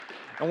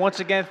And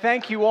once again,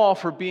 thank you all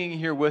for being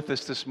here with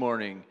us this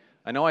morning.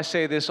 I know I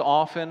say this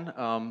often,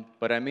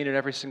 but I mean it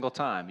every single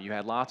time. You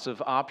had lots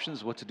of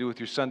options what to do with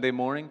your Sunday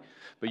morning,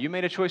 but you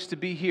made a choice to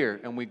be here,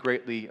 and we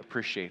greatly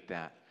appreciate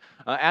that.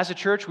 As a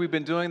church, we've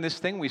been doing this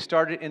thing. We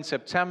started in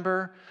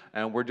September,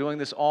 and we're doing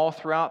this all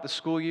throughout the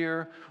school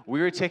year.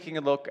 We are taking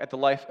a look at the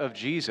life of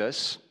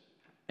Jesus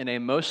in a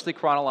mostly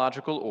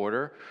chronological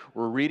order.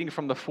 We're reading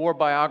from the 4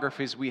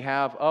 biographies we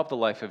have of the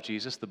life of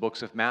Jesus, the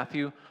books of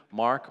Matthew,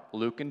 Mark,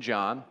 Luke, and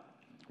John.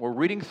 We're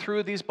reading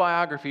through these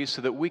biographies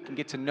so that we can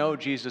get to know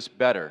Jesus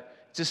better.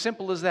 It's as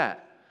simple as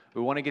that.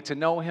 We want to get to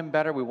know him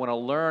better. We want to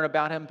learn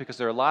about him because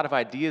there are a lot of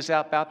ideas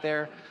out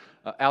there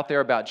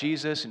about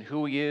Jesus and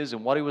who he is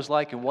and what he was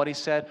like and what he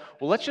said.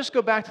 Well, let's just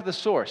go back to the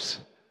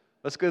source.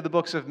 Let's go to the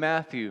books of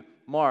Matthew,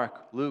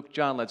 Mark, Luke,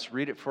 John. Let's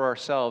read it for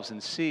ourselves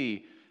and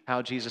see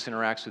how Jesus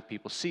interacts with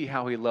people, see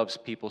how he loves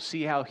people,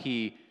 see how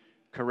he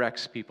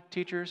corrects people.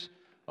 Teachers?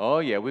 Oh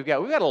yeah, we've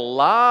got a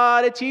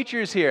lot of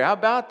teachers here. How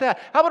about that?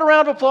 How about a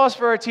round of applause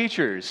for our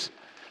teachers?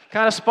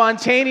 Kind of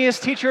spontaneous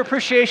Teacher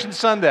Appreciation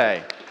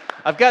Sunday.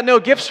 I've got no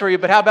gifts for you,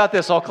 but how about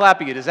this? I'll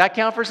clap at you. Does that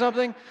count for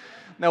something?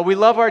 No, we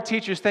love our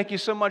teachers. Thank you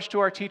so much to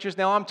our teachers.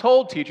 Now, I'm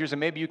told, teachers, and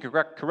maybe you can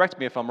correct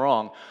me if I'm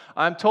wrong,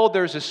 I'm told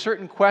there's a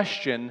certain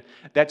question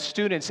that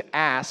students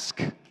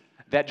ask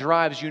that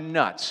drives you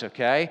nuts,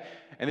 okay?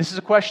 And this is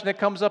a question that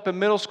comes up in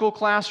middle school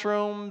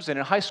classrooms and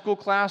in high school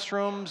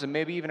classrooms and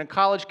maybe even in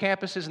college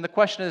campuses. And the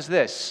question is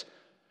this: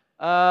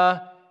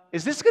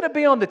 is this going to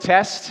be on the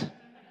test?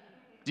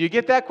 Do you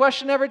get that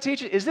question ever,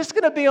 teacher? Is this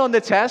going to be on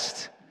the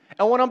test?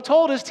 And what I'm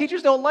told is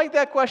teachers don't like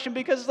that question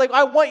because it's like,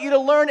 I want you to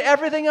learn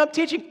everything I'm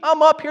teaching.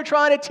 I'm up here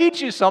trying to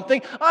teach you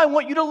something. I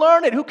want you to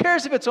learn it. Who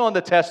cares if it's on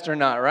the test or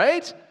not,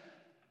 right?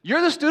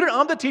 You're the student.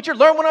 I'm the teacher.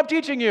 Learn what I'm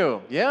teaching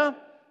you. Yeah?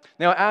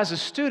 Now, as a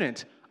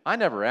student, I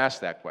never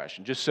asked that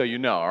question, just so you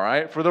know, all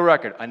right? For the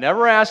record, I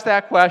never asked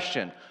that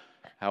question.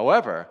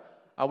 However,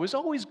 I was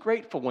always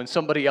grateful when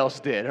somebody else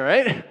did, all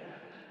right?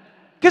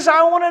 Because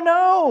I want to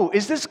know,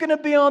 is this going to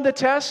be on the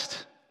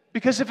test?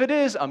 Because if it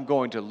is, I'm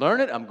going to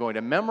learn it, I'm going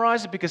to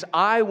memorize it, because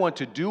I want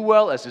to do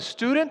well as a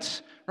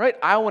student, right?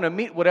 I want to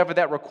meet whatever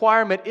that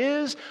requirement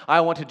is.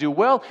 I want to do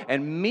well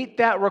and meet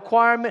that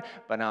requirement,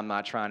 but I'm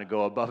not trying to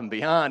go above and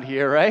beyond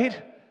here,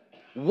 right?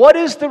 What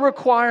is the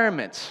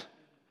requirement?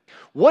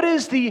 What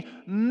is the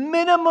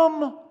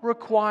minimum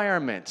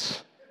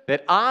requirement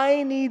that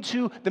I need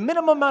to, the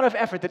minimum amount of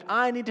effort that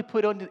I need to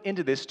put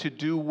into this to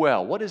do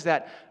well? What is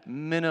that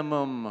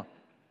minimum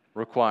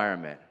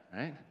requirement,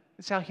 right?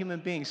 It's how human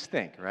beings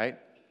think, right?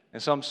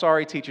 And so I'm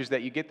sorry, teachers,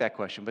 that you get that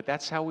question, but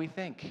that's how we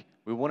think.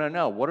 We want to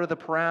know, what are the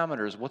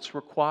parameters? What's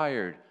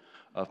required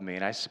of me?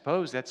 And I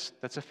suppose that's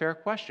a fair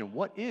question.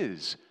 What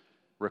is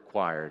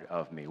required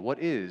of me? What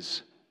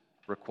is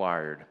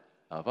required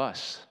of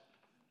us?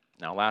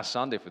 Now, last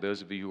Sunday, for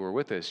those of you who were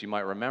with us, you might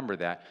remember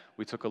that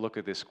we took a look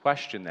at this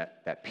question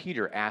that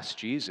Peter asked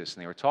Jesus,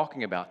 and they were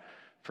talking about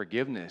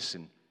forgiveness.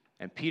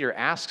 And Peter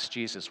asks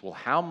Jesus, well,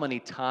 how many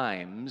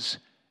times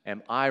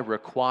am I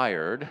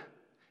required?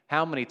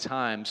 How many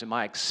times am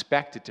I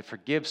expected to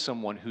forgive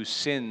someone who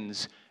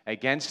sins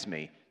against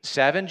me?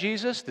 7,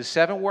 Jesus? Does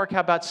 7 work? How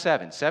about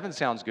 7? 7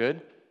 sounds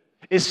good.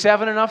 Is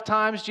 7 enough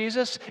times,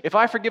 Jesus? If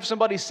I forgive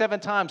somebody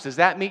 7 times, does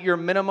that meet your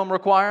minimum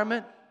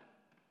requirement?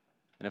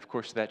 And of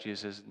course, to that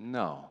Jesus says,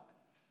 no.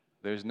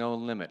 There's no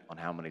limit on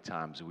how many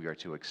times we are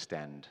to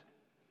extend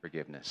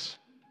forgiveness.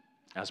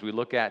 As we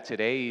look at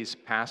today's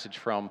passage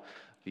from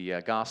the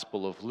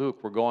Gospel of Luke,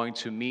 we're going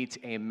to meet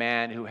a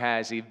man who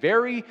has a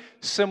very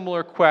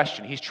similar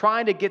question. He's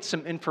trying to get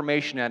some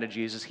information out of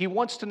Jesus. He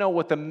wants to know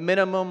what the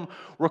minimum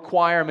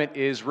requirement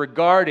is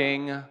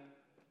regarding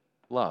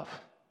love.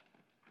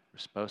 You're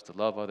supposed to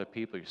love other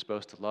people. You're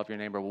supposed to love your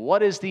neighbor.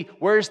 Where's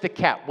the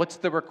cap? What's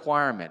the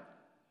requirement?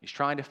 He's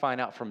trying to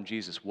find out from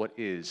Jesus what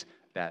is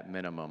that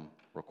minimum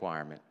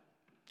requirement.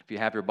 If you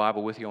have your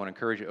Bible with you, I want to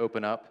encourage you to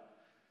open up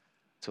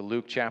to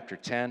Luke chapter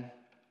 10.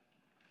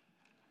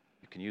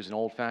 You can use an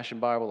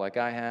old-fashioned Bible like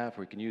I have,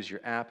 or you can use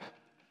your app.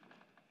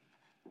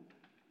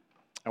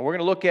 And we're going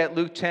to look at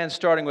Luke 10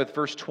 starting with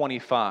verse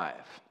 25.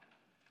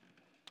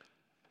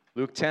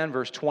 Luke 10,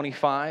 verse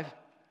 25.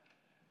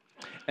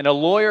 And a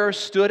lawyer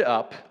stood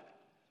up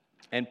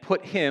and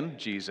put him,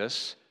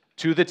 Jesus,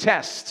 to the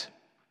test.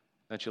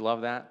 Don't you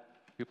love that?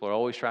 People are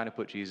always trying to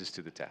put Jesus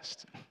to the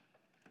test.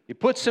 He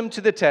puts him to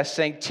the test,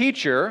 saying,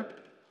 Teacher,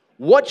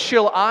 what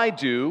shall I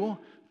do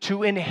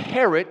to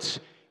inherit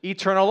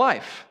eternal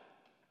life?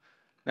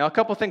 Now, a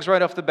couple things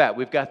right off the bat.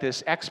 We've got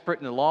this expert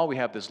in the law. We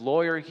have this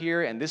lawyer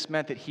here, and this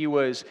meant that he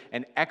was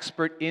an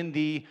expert in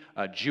the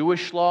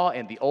Jewish law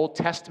and the Old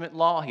Testament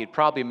law. He had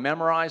probably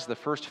memorized the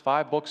first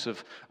 5 books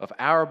of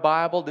our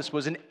Bible. This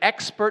was an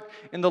expert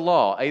in the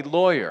law, a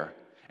lawyer.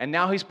 And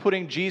now he's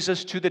putting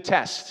Jesus to the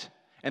test.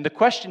 And the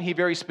question he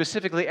very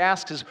specifically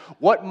asks is,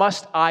 what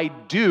must I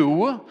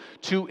do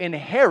to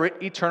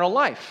inherit eternal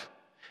life?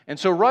 And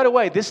so right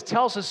away, this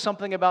tells us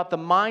something about the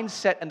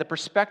mindset and the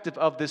perspective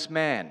of this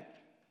man.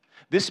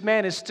 This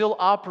man is still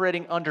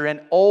operating under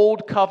an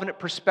old covenant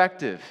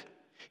perspective.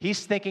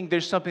 He's thinking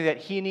there's something that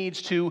he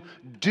needs to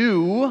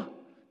do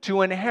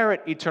to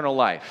inherit eternal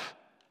life.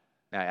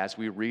 Now, as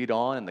we read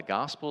on in the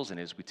Gospels and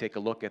as we take a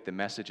look at the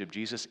message of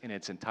Jesus in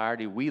its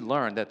entirety, we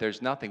learn that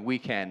there's nothing we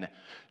can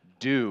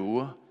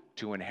do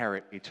to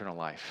inherit eternal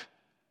life.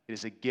 It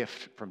is a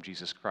gift from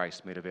Jesus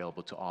Christ made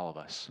available to all of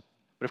us.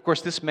 But of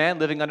course, this man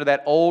living under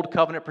that old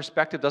covenant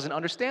perspective doesn't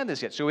understand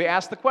this yet. So he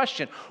asks the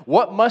question,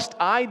 what must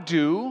I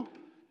do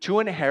to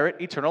inherit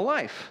eternal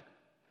life?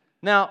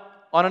 Now,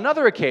 on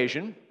another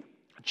occasion,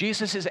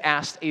 Jesus is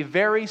asked a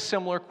very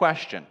similar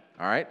question,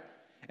 all right?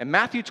 In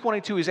Matthew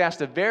 22, he's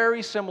asked a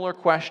very similar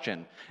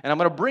question. And I'm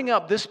going to bring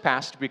up this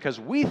passage because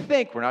we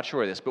think, we're not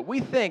sure of this, but we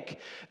think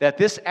that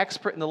this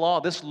expert in the law,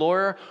 this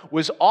lawyer,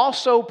 was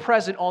also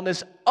present on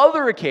this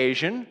other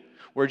occasion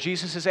where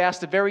Jesus is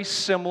asked a very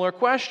similar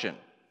question.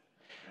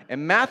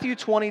 In Matthew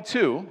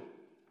 22,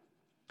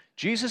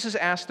 Jesus is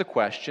asked the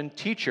question,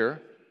 "Teacher,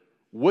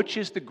 which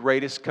is the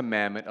greatest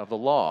commandment of the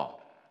law?"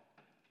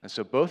 And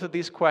so both of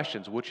these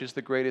questions, which is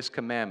the greatest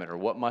commandment, or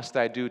what must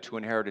I do to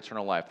inherit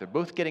eternal life, they're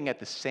both getting at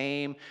the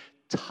same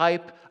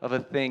type of a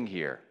thing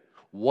here.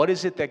 What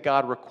is it that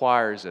God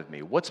requires of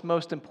me? What's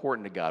most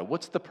important to God?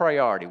 What's the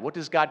priority? What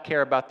does God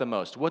care about the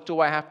most? What do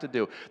I have to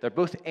do? They're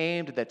both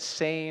aimed at that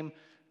same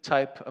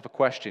type of a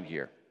question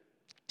here.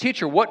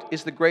 Teacher, what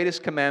is the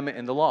greatest commandment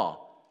in the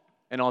law?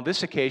 And on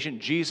this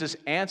occasion, Jesus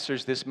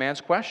answers this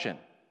man's question.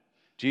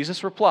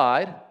 Jesus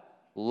replied,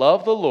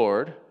 "Love the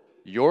Lord,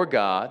 your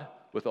God,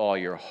 with all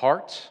your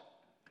heart,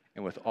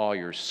 and with all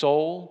your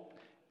soul,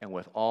 and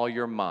with all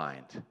your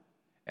mind."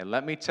 And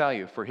let me tell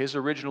you, for his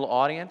original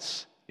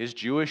audience, his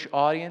Jewish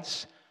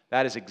audience,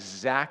 that is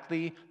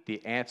exactly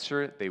the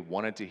answer they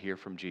wanted to hear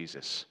from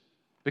Jesus.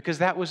 Because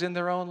that was in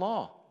their own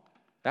law.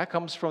 That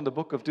comes from the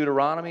book of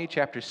Deuteronomy,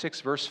 chapter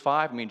 6, verse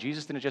 5. I mean,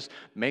 Jesus didn't just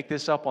make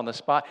this up on the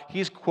spot.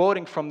 He's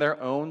quoting from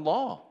their own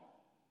law.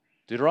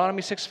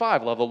 Deuteronomy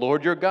 6:5, love the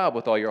Lord your God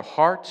with all your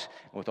heart,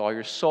 and with all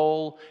your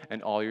soul,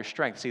 and all your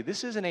strength. See,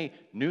 this isn't a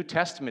New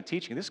Testament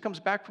teaching. This comes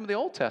back from the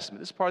Old Testament.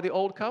 This is part of the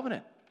Old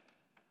Covenant.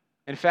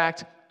 In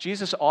fact,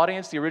 Jesus'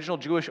 audience, the original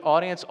Jewish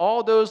audience,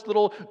 all those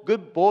little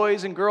good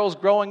boys and girls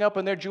growing up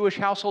in their Jewish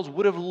households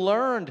would have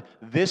learned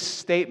this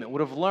statement,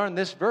 would have learned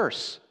this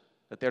verse,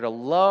 that they're to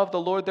love the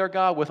Lord their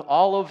God with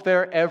all of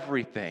their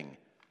everything.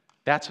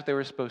 That's what they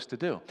were supposed to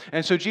do.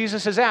 And so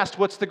Jesus is asked,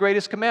 what's the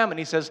greatest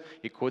commandment?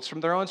 He quotes from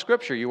their own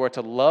scripture. You are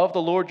to love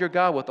the Lord your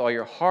God with all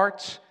your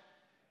heart,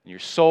 and your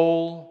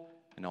soul,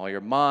 and all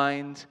your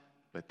mind.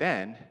 But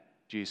then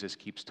Jesus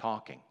keeps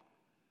talking.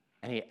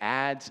 And he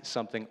adds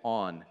something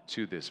on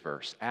to this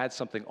verse, adds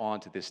something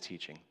on to this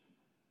teaching.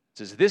 It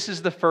says, this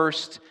is the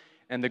first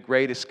and the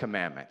greatest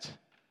commandment.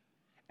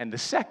 And the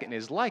second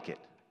is like it.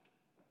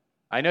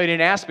 I know you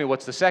didn't ask me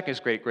what's the second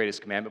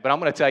greatest commandment, but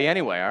I'm going to tell you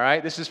anyway, all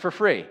right? This is for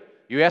free.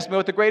 You ask me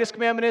what the greatest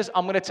commandment is,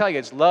 I'm going to tell you.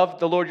 It's love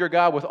the Lord your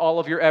God with all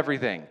of your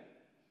everything.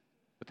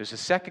 But there's a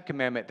second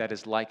commandment that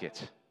is like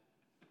it.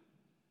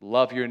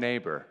 Love your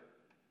neighbor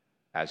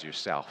as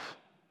yourself.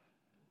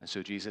 And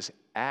so Jesus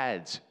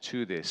adds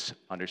to this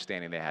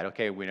understanding they had.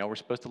 Okay, we know we're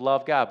supposed to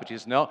love God, but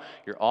Jesus, no,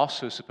 you're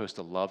also supposed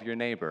to love your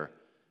neighbor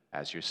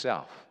as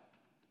yourself.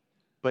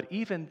 But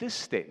even this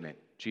statement,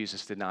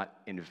 Jesus did not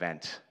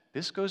invent.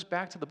 This goes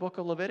back to the book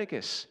of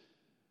Leviticus,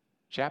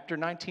 chapter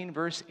 19,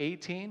 verse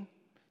 18.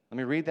 Let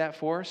me read that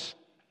for us.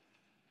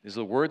 These are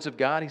the words of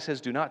God. He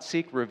says, do not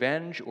seek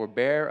revenge or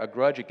bear a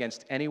grudge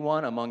against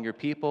anyone among your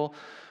people,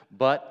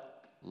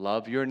 but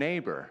love your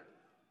neighbor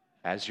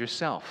as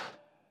yourself.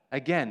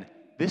 Again,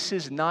 this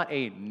is not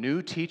a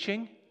new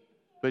teaching,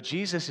 but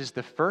Jesus is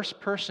the first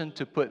person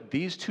to put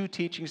these two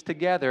teachings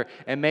together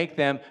and make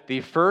them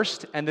the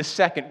first and the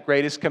second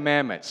greatest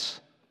commandments.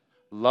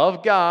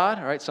 Love God,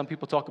 all right? Some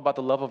people talk about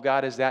the love of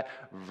God as that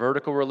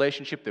vertical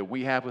relationship that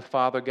we have with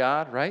Father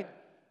God, right?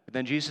 But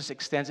then Jesus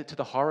extends it to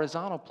the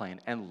horizontal plane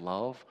and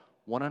love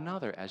one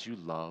another as you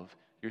love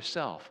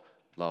yourself.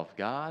 Love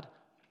God,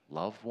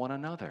 love one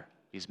another.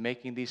 He's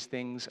making these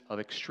things of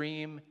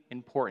extreme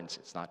importance.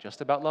 It's not just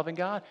about loving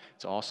God,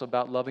 it's also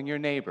about loving your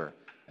neighbor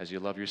as you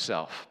love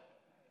yourself.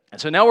 And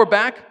so now we're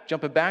back,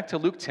 jumping back to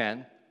Luke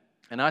 10.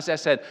 And as I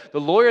said, the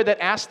lawyer that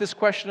asked this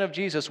question of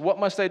Jesus, what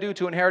must I do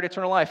to inherit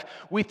eternal life?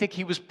 We think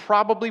he was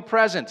probably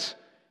present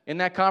in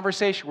that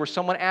conversation where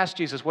someone asked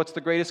Jesus, what's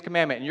the greatest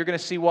commandment? And you're going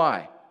to see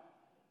why.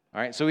 All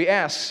right, so he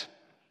asks,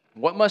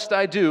 what must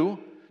I do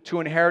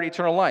to inherit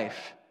eternal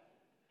life?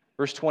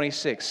 Verse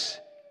 26,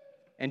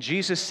 and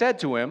Jesus said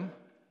to him,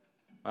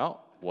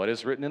 well, what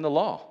is written in the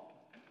law?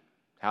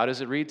 How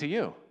does it read to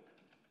you?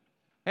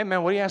 Hey,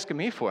 man, what are you asking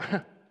me for?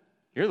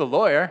 You're the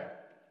lawyer.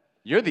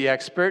 You're the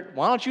expert.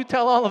 Why don't you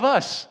tell all of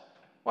us?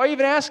 Why are you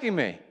even asking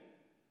me?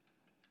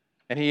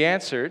 And he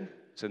answered,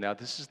 so now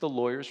this is the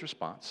lawyer's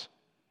response.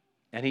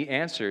 And he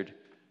answered,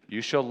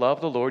 you shall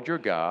love the Lord your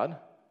God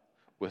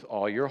with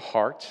all your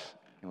heart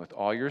and with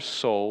all your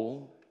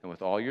soul and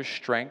with all your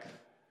strength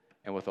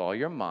and with all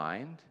your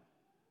mind,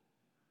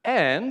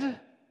 and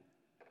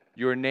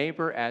your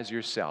neighbor as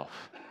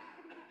yourself.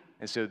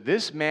 And so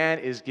this man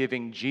is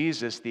giving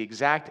Jesus the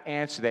exact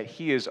answer that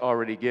he has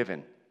already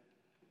given.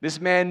 This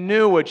man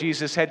knew what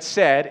Jesus had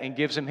said and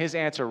gives him his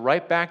answer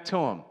right back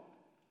to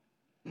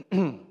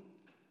him.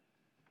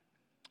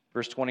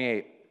 Verse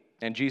 28,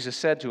 and Jesus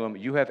said to him,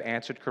 you have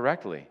answered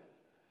correctly.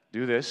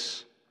 Do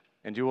this,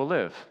 and you will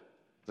live.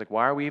 It's like,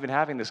 why are we even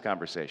having this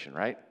conversation,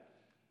 right?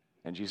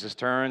 And Jesus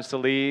turns to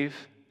leave,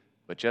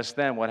 but just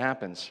then, what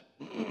happens?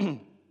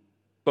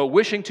 But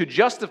wishing to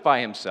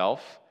justify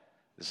himself,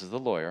 this is the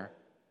lawyer,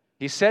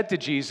 he said to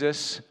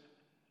Jesus,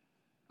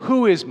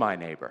 who is my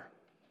neighbor?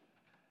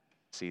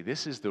 See,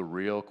 this is the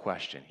real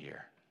question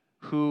here.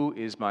 Who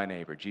is my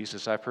neighbor?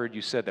 Jesus, I've heard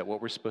you said that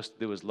what we're supposed to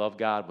do is love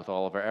God with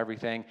all of our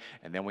everything,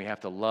 and then we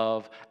have to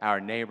love our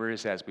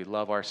neighbors as we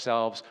love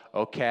ourselves.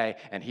 Okay,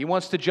 and he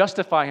wants to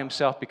justify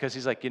himself because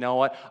he's like, you know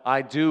what?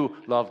 I do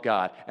love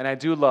God, and I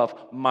do love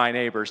my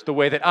neighbors the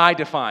way that I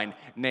define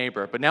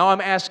neighbor. But now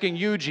I'm asking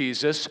you,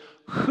 Jesus,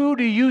 who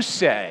do you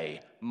say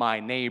my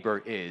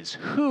neighbor is?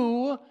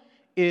 Who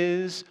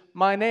is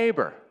my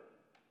neighbor?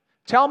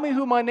 Tell me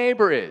who my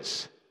neighbor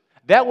is.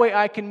 That way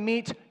I can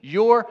meet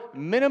your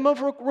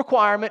minimum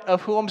requirement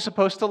of who I'm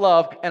supposed to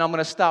love, and I'm going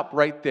to stop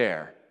right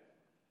there.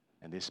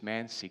 And this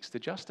man seeks to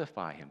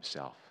justify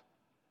himself.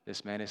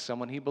 This man is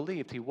someone he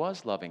believed he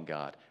was loving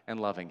God and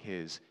loving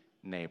his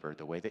neighbor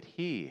the way that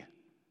he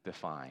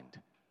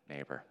defined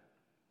neighbor.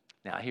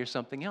 Now, here's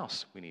something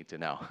else we need to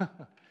know.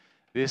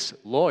 This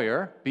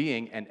lawyer,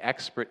 being an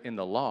expert in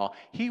the law,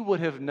 he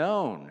would have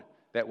known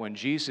that when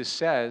Jesus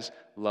says,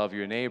 love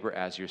your neighbor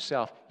as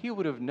yourself, he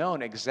would have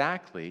known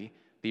exactly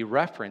the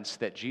reference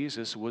that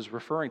Jesus was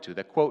referring to,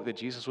 the quote that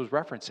Jesus was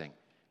referencing.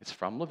 It's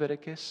from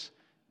Leviticus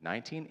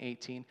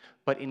 19:18.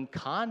 But in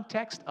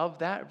context of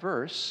that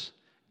verse,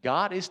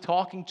 God is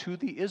talking to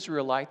the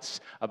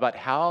Israelites about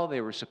how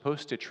they were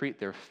supposed to treat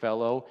their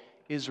fellow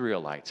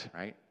Israelites,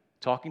 right?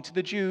 Talking to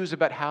the Jews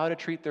about how to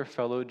treat their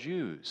fellow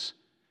Jews.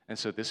 And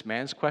so this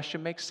man's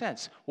question makes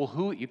sense. Well,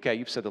 okay,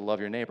 you've said to love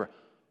your neighbor.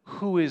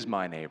 Who is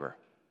my neighbor?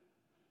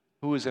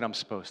 Who is it I'm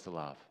supposed to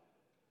love?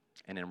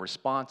 And in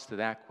response to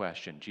that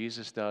question,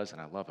 Jesus does, and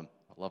I love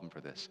him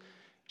for this,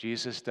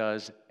 Jesus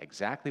does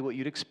exactly what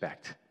you'd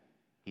expect.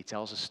 He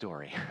tells a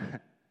story.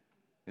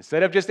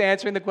 Instead of just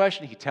answering the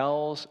question, he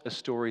tells a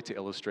story to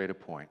illustrate a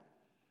point.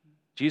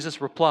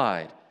 Jesus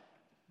replied,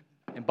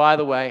 and by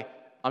the way,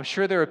 I'm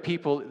sure there are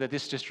people that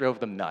this just drove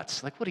them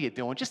nuts. Like, what are you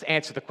doing? Just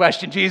answer the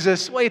question,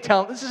 Jesus. What are you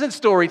telling? This isn't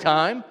story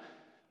time.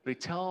 But he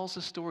tells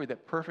a story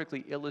that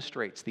perfectly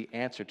illustrates the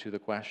answer to the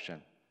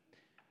question.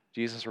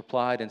 Jesus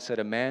replied and said,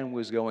 a man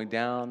was going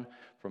down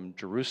from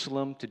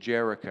Jerusalem to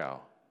Jericho.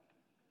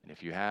 And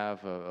if you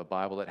have a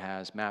Bible that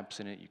has maps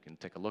in it, you can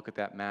take a look at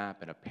that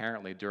map. And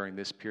apparently during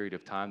this period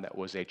of time, that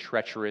was a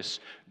treacherous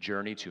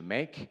journey to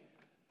make.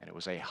 And it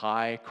was a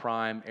high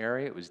crime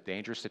area. It was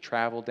dangerous to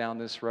travel down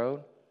this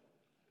road.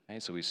 Okay,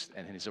 so his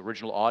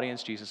original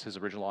audience, his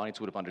original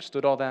audience would have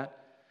understood all that.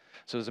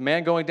 So there's a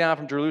man going down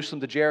from Jerusalem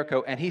to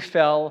Jericho, and he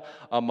fell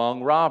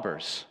among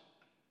robbers.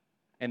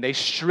 And they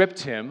stripped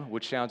him,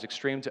 which sounds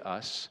extreme to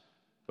us,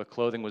 but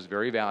clothing was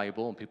very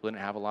valuable, and people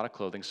didn't have a lot of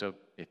clothing, so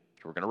if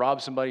you were going to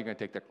rob somebody, you're going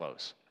to take their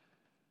clothes.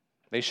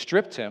 They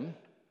stripped him.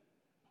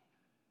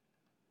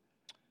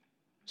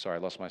 Sorry, I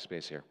lost my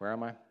space here. Where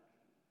am I?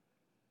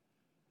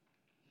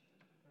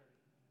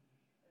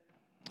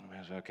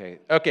 Okay,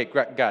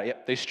 got it.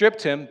 Yep. They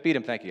stripped him, beat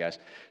him, thank you guys.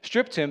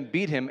 Stripped him,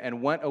 beat him,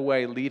 and went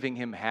away, leaving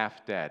him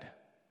half dead.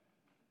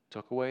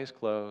 Took away his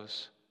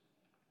clothes,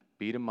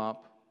 beat him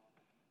up,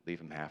 leave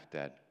him half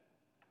dead.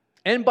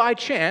 And by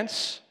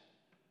chance,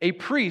 a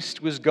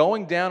priest was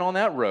going down on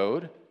that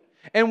road,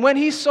 and when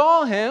he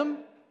saw him,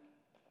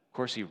 of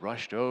course, he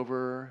rushed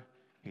over,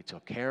 he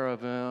took care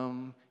of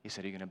him, he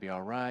said, are you going to be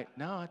all right?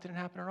 No, it didn't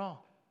happen at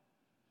all.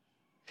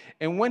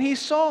 And when he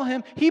saw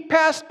him, he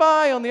passed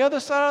by on the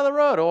other side of the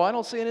road. Oh, I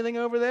don't see anything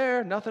over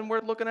there, nothing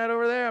worth looking at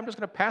over there. I'm just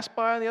going to pass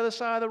by on the other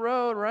side of the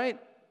road, right?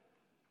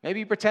 Maybe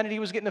he pretended he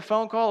was getting a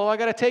phone call. Oh, I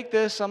got to take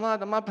this. I'm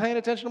not paying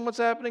attention to what's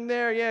happening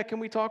there. Yeah, can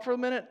we talk for a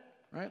minute?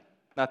 Right?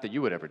 Not that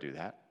you would ever do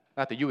that.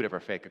 Not that you would ever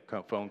fake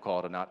a phone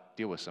call to not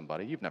deal with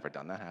somebody. You've never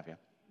done that, have you?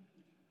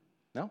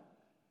 No?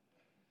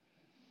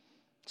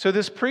 So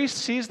this priest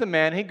sees the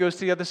man. He goes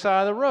to the other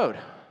side of the road.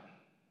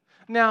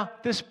 Now,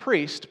 this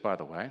priest, by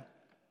the way,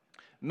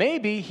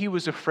 maybe he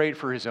was afraid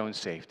for his own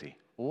safety.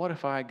 Well, what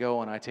if I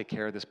go and I take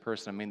care of this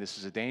person? I mean, this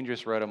is a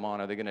dangerous road I'm on.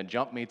 Are they going to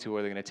jump me too?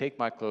 Are they going to take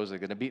my clothes? Are they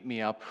going to beat me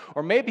up?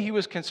 Or maybe he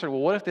was concerned,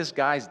 well, what if this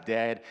guy's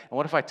dead? And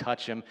what if I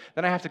touch him?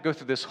 Then I have to go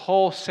through this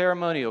whole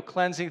ceremonial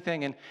cleansing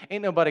thing, and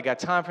ain't nobody got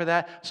time for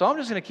that. So I'm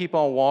just going to keep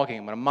on walking.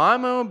 I'm going to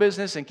mind my own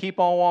business and keep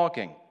on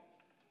walking.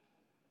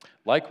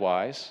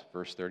 Likewise,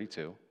 verse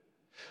 32,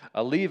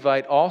 a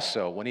Levite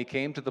also, when he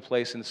came to the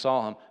place and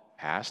saw him,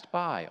 passed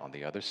by on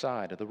the other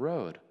side of the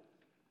road.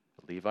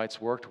 The Levites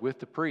worked with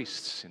the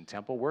priests in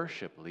temple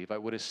worship. A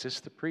Levite would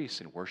assist the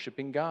priests in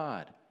worshiping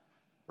God.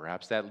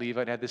 Perhaps that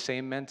Levite had the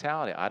same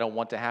mentality. I don't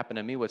want to happen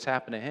to me what's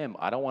happened to him.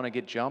 I don't want to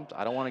get jumped.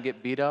 I don't want to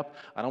get beat up.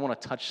 I don't want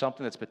to touch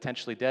something that's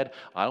potentially dead.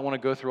 I don't want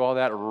to go through all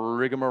that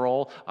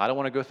rigmarole. I don't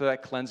want to go through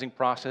that cleansing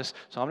process.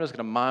 So I'm just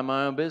going to mind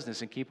my own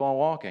business and keep on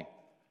walking.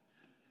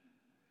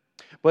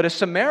 But a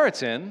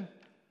Samaritan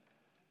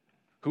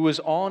who was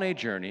on a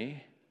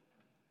journey,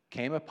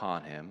 came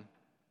upon him,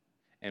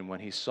 and when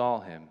he saw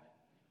him,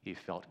 he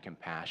felt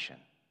compassion.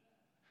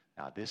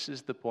 Now, this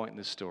is the point in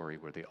the story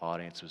where the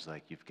audience was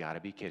like, you've got to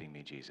be kidding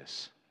me,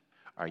 Jesus.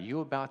 Are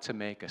you about to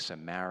make a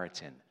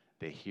Samaritan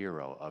the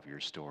hero of your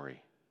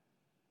story?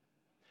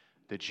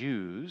 The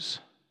Jews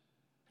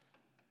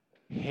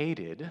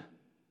hated,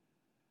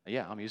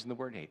 I'm using the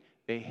word hate,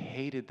 they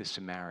hated the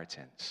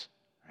Samaritans,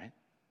 right?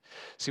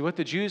 See, what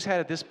the Jews had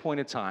at this point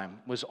in time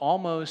was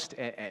almost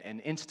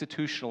an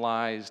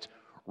institutionalized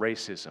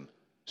racism.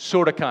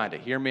 Sort of, kind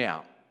of. Hear me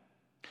out.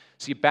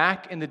 See,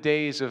 back in the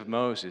days of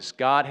Moses,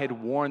 God had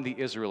warned the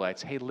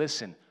Israelites, hey,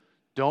 listen,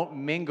 don't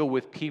mingle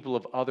with people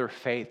of other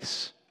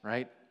faiths,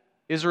 right?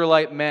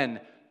 Israelite men,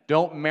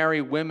 don't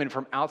marry women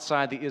from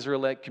outside the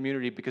Israelite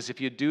community, because if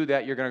you do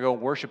that, you're going to go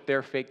worship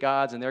their fake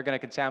gods and they're going to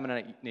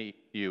contaminate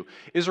you.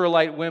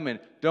 Israelite women,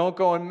 don't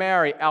go and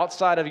marry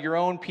outside of your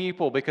own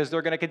people because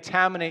they're going to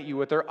contaminate you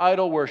with their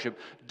idol worship.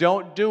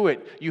 Don't do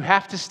it. You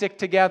have to stick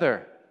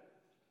together.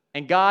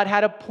 And God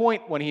had a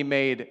point when he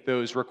made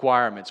those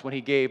requirements, when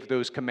he gave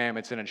those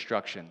commandments and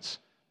instructions.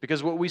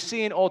 Because what we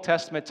see in Old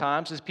Testament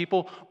times is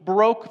people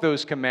broke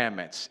those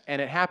commandments,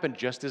 and it happened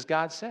just as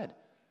God said.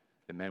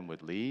 The men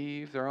would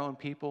leave their own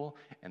people,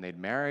 and they'd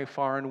marry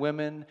foreign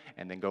women,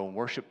 and then go and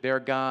worship their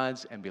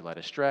gods and be led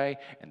astray.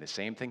 And the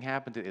same thing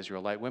happened to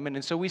Israelite women.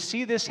 And so we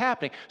see this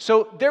happening.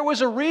 So there was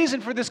a reason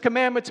for this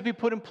commandment to be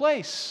put in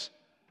place.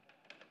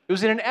 It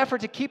was in an effort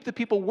to keep the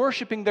people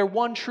worshiping their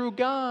one true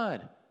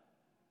God.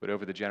 But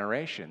over the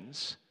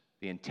generations,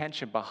 the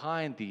intention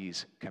behind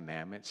these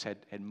commandments had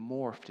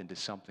morphed into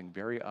something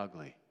very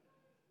ugly.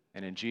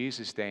 And in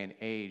Jesus' day and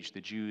age,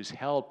 the Jews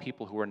held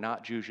people who were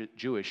not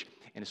Jewish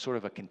in sort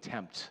of a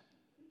contempt,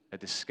 a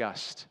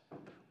disgust.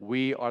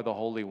 We are the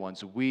holy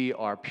ones. We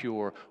are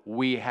pure.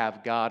 We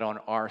have God on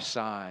our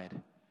side.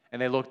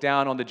 And they looked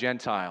down on the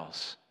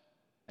Gentiles.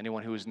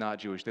 Anyone who is not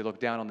Jewish, they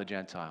looked down on the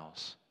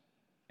Gentiles.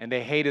 And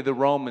they hated the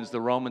Romans. The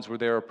Romans were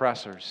their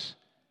oppressors.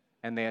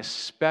 And they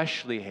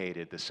especially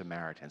hated the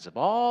Samaritans. Of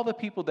all the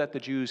people that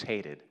the Jews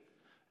hated,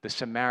 the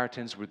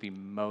Samaritans were the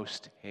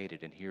most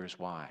hated. And here's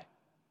why.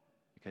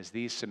 Because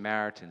these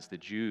Samaritans, the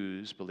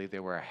Jews, believed they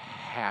were a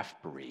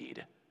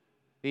half-breed.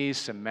 These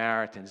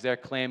Samaritans, they're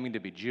claiming to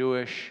be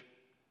Jewish.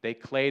 They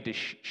claimed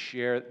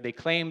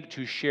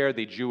to share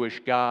the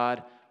Jewish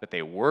God, that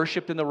they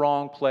worshipped in the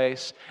wrong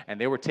place, and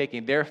they were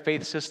taking their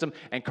faith system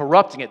and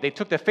corrupting it. They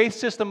took the faith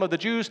system of the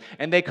Jews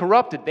and they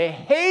corrupted. They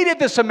hated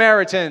the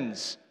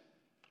Samaritans.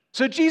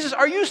 So Jesus,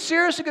 are you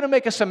seriously going to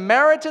make a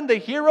Samaritan the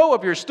hero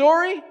of your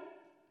story?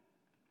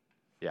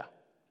 Yeah.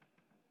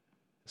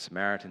 The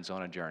Samaritan's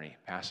on a journey,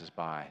 passes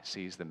by,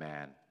 sees the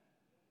man,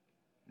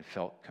 and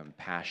felt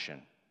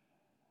compassion.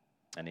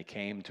 And he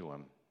came to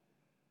him,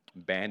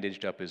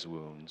 bandaged up his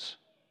wounds,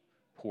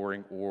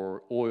 pouring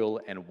oil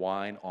and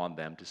wine on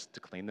them to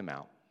clean them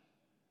out.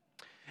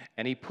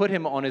 And he put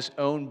him on his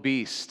own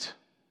beast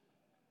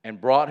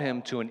and brought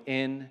him to an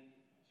inn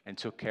and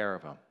took care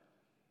of him.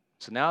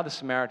 So now the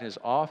Samaritan is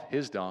off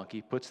his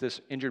donkey, puts this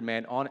injured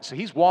man on it. So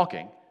he's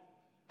walking,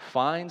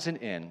 finds an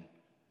inn,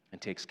 and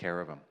takes care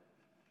of him.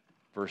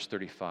 Verse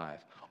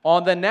 35.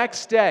 On the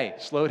next day,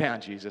 slow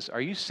down, Jesus.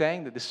 Are you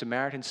saying that the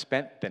Samaritan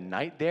spent the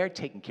night there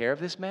taking care of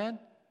this man?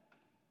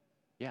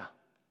 Yeah.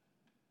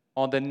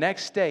 On the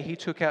next day, he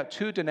took out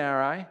 2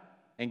 denarii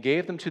and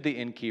gave them to the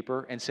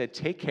innkeeper and said,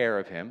 take care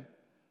of him,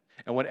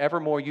 and whatever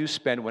more you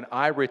spend, when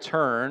I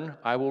return,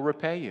 I will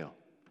repay you.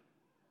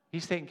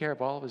 He's taking care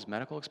of all of his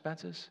medical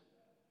expenses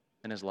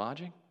and his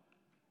lodging.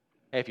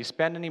 Hey, if you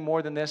spend any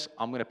more than this,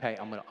 I'm going to pay.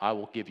 I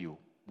will give you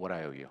what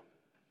I owe you.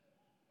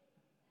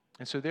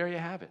 And so there you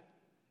have it.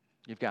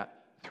 You've got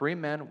 3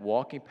 men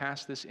walking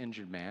past this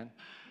injured man.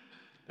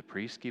 The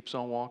priest keeps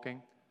on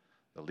walking.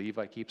 The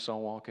Levite keeps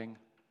on walking.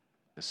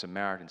 The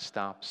Samaritan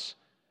stops,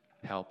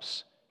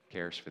 helps,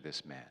 cares for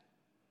this man.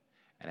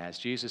 And as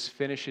Jesus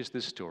finishes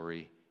this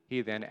story,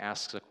 he then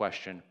asks a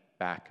question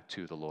back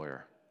to the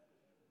lawyer.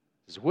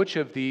 He says, which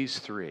of these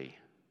three,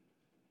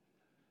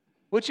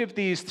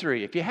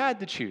 if you had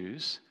to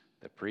choose,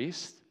 the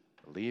priest,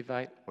 the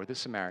Levite, or the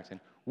Samaritan,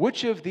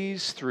 which of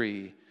these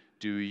 3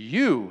 do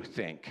you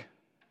think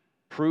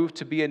proved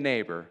to be a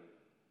neighbor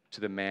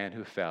to the man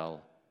who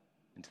fell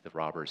into the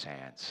robber's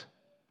hands?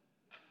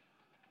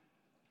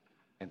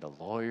 And the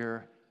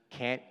lawyer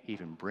can't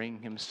even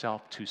bring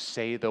himself to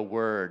say the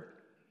word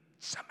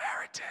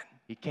Samaritan.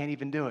 He can't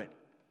even do it.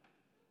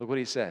 Look what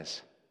he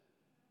says.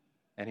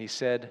 And he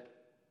said,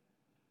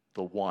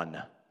 the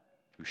one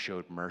who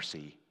showed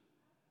mercy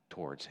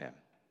towards him.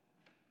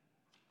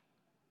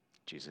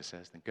 Jesus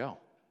says, then go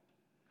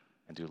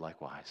and do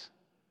likewise.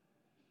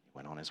 He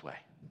went on his way.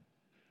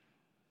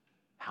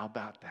 How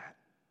about that?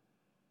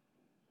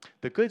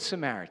 The Good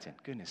Samaritan,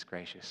 goodness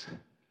gracious.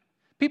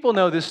 People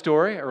know this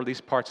story, or at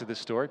least parts of this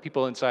story.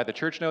 People inside the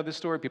church know this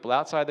story. People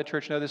outside the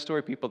church know this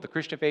story. People of the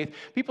Christian faith.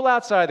 People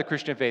outside the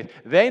Christian faith.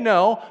 They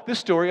know the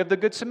story of the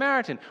Good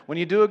Samaritan. When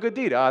you do a good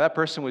deed, that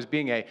person was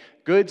being a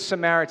Good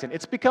Samaritan.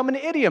 It's become an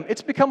idiom.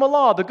 It's become a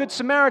law, the Good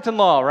Samaritan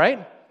law,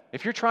 right?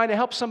 If you're trying to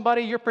help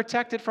somebody, you're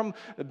protected from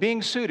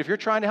being sued. If you're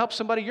trying to help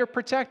somebody, you're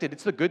protected.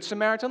 It's the Good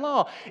Samaritan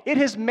law. It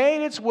has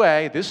made its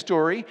way, this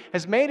story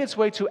has made its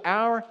way to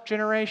our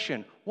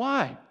generation.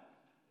 Why?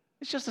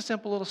 It's just a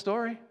simple little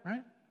story,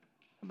 right?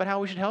 About how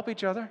we should help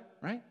each other,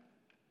 right?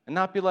 And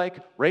not be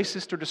like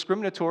racist or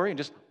discriminatory and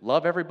just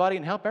love everybody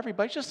and help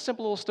everybody. It's just a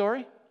simple little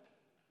story.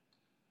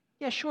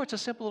 Yeah, sure, it's a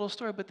simple little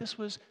story, but this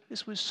was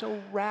so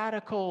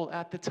radical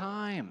at the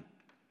time.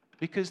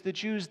 Because the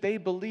Jews, they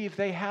believed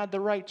they had the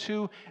right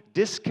to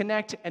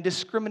disconnect and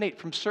discriminate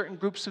from certain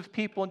groups of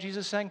people. And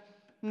Jesus is saying,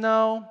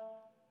 no,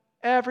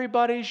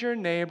 everybody's your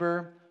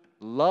neighbor.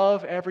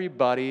 Love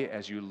everybody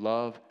as you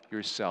love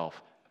yourself.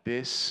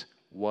 This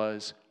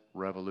was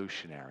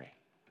revolutionary.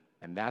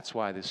 And that's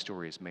why this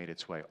story has made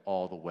its way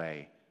all the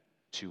way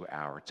to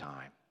our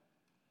time.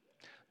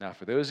 Now,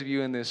 for those of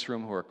you in this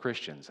room who are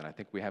Christians, and I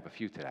think we have a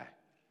few today,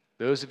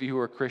 those of you who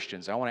are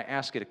Christians, I want to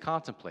ask you to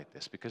contemplate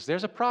this, because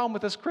there's a problem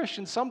with us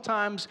Christians.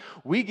 Sometimes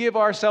we give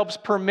ourselves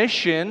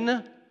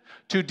permission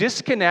to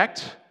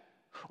disconnect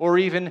or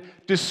even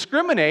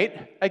discriminate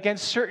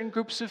against certain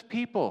groups of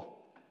people.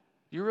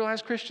 You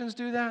realize Christians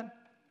do that?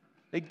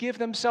 They give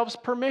themselves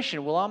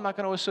permission. Well, I'm not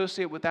going to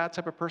associate with that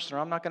type of person, or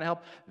I'm not going to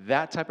help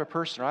that type of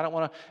person, or I don't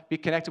want to be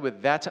connected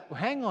with that type.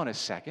 Hang on a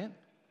second.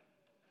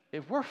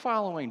 If we're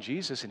following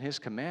Jesus and his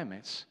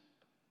commandments,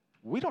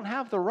 we don't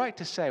have the right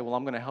to say, well,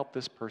 I'm going to help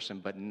this person,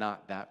 but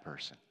not that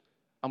person.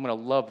 I'm going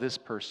to love this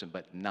person,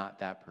 but not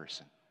that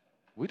person.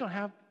 We don't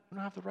have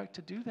the right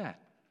to do that.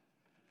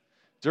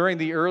 During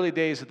the early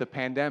days of the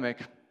pandemic,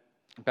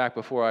 back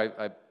before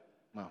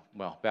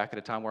back at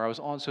a time where I was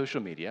on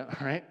social media,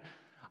 right?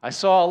 I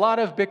saw a lot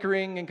of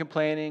bickering and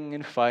complaining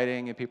and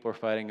fighting, and people were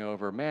fighting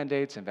over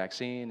mandates and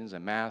vaccines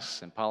and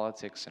masks and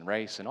politics and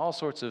race and all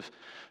sorts of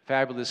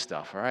fabulous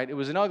stuff, all right? It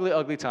was an ugly,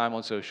 ugly time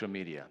on social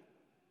media.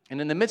 And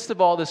in the midst of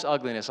all this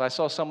ugliness, I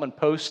saw someone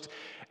post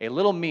a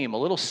little meme, a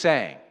little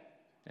saying,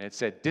 and it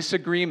said,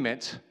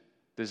 disagreement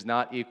does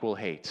not equal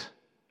hate.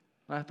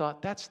 And I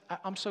thought,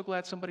 I'm so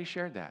glad somebody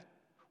shared that.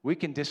 We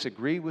can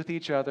disagree with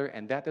each other,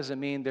 and that doesn't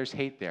mean there's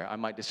hate there. I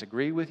might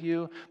disagree with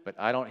you, but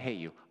I don't hate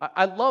you.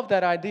 I love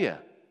that idea.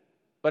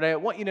 But I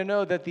want you to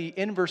know that the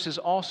inverse is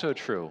also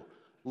true.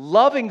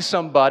 Loving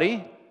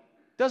somebody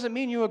doesn't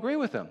mean you agree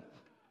with them.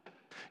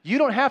 You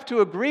don't have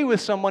to agree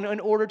with someone in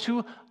order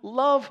to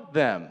love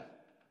them.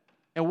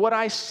 And what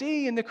I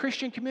see in the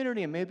Christian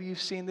community, and maybe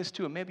you've seen this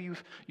too, and maybe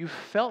you've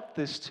felt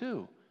this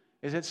too,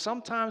 is that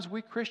sometimes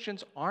we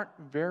Christians aren't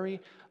very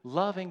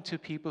loving to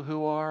people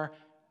who are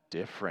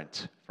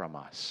different from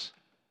us.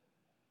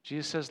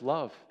 Jesus says,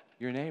 love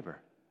your neighbor,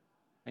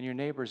 and your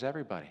neighbor is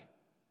everybody.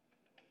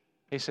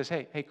 He says,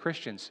 hey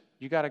Christians,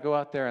 you got to go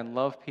out there and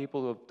love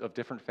people of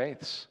different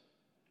faiths.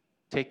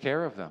 Take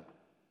care of them.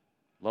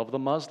 Love the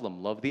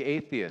Muslim, love the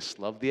atheist,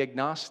 love the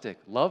agnostic,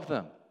 love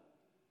them.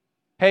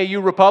 Hey, you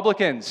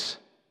Republicans,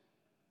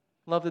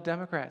 love the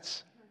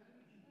Democrats.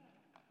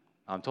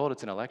 I'm told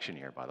it's an election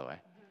year, by the way.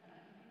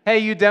 Hey,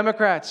 you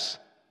Democrats,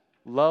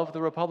 love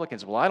the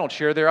Republicans. Well, I don't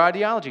share their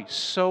ideology.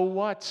 So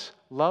what?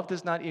 Love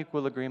does not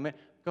equal agreement.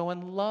 Go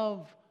and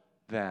love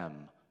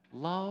them.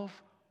 Love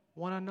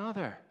one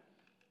another.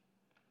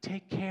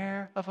 Take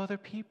care of other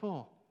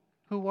people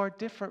who are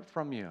different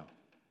from you.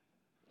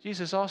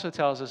 Jesus also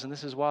tells us, and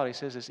this is wild, he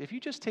says this, if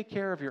you just take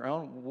care of your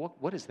own,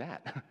 what is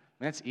that? I mean,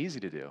 that's easy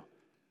to do.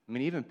 I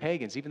mean, even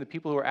pagans, even the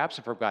people who are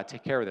absent from God,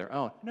 take care of their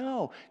own.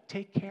 No,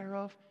 take care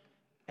of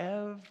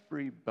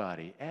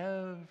everybody.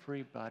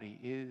 Everybody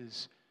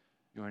is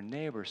your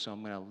neighbor. So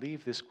I'm going to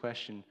leave this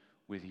question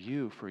with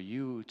you for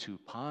you to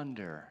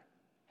ponder.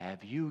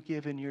 Have you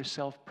given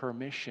yourself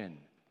permission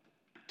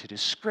to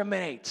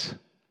discriminate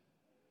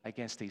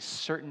against a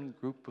certain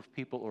group of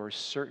people or a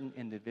certain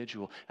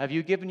individual? Have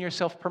you given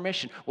yourself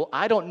permission? Well,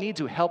 I don't need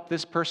to help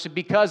this person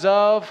because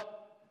of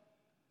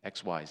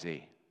X, Y,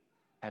 Z.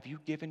 Have you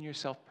given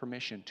yourself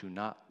permission to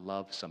not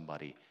love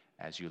somebody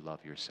as you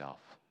love yourself?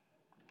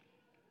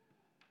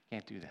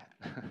 Can't do that.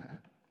 All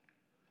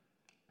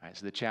right,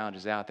 so the challenge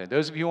is out there.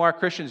 Those of you who aren't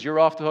Christians, you're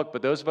off the hook.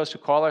 But those of us who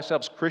call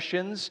ourselves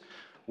Christians,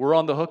 we're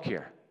on the hook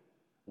here.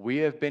 We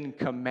have been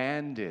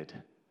commanded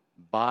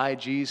by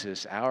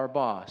Jesus, our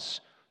boss,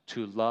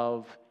 to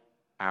love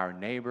our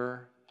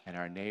neighbor, and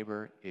our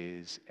neighbor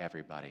is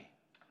everybody.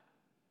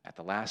 At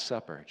the Last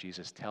Supper,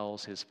 Jesus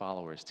tells his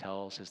followers,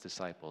 tells his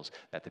disciples,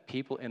 that the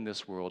people in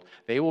this world,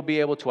 they will be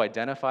able to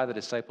identify the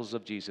disciples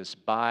of Jesus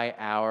by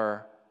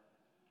our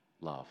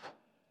love.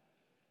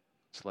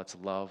 So let's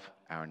love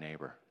our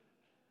neighbor.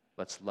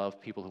 Let's love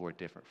people who are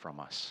different from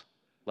us.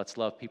 Let's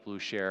love people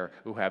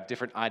who have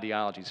different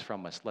ideologies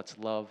from us. Let's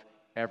love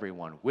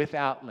everyone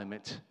without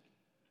limit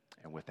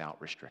and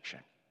without restriction.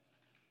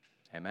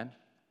 Amen?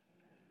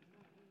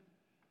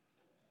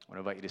 I want to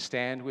invite you to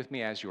stand with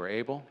me as you are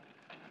able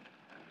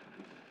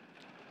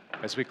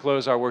as we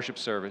close our worship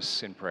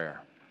service in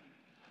prayer.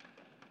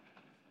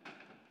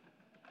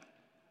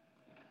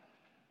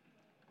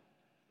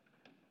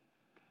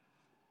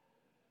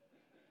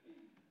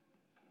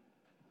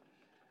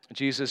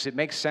 Jesus, it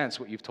makes sense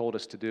what you've told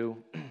us to do.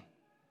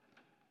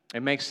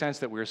 It makes sense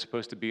that we're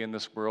supposed to be in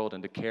this world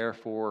and to care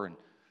for and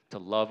to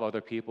love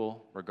other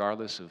people,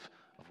 regardless of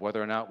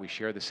whether or not we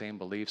share the same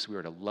beliefs. We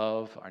are to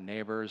love our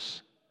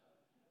neighbors,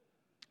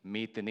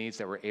 meet the needs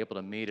that we're able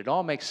to meet. It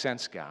all makes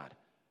sense, God.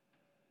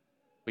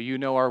 But you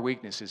know our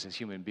weaknesses as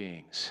human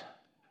beings.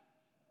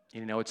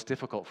 You know it's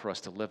difficult for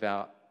us to live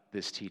out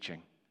this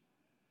teaching.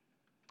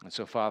 And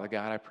so, Father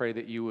God, I pray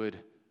that you would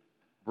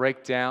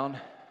break down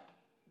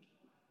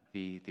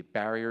the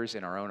barriers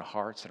in our own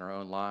hearts and our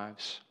own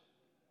lives.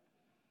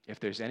 If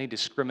there's any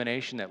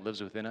discrimination that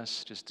lives within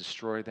us, just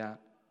destroy that.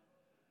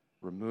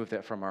 Remove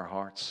that from our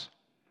hearts.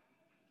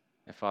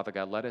 And Father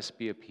God, let us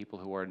be a people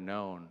who are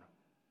known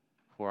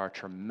for our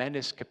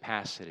tremendous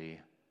capacity,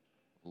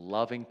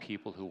 loving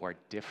people who are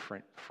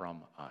different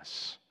from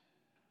us.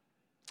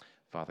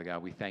 Father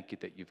God, we thank you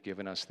that you've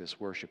given us this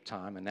worship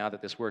time. And now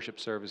that this worship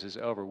service is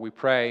over, we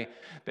pray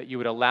that you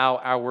would allow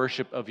our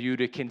worship of you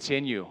to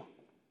continue.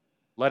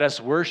 Let us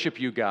worship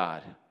you,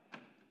 God,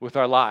 with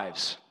our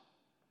lives.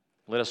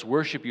 Let us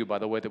worship you by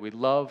the way that we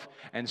love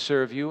and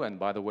serve you, and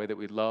by the way that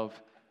we love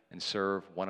and serve one another.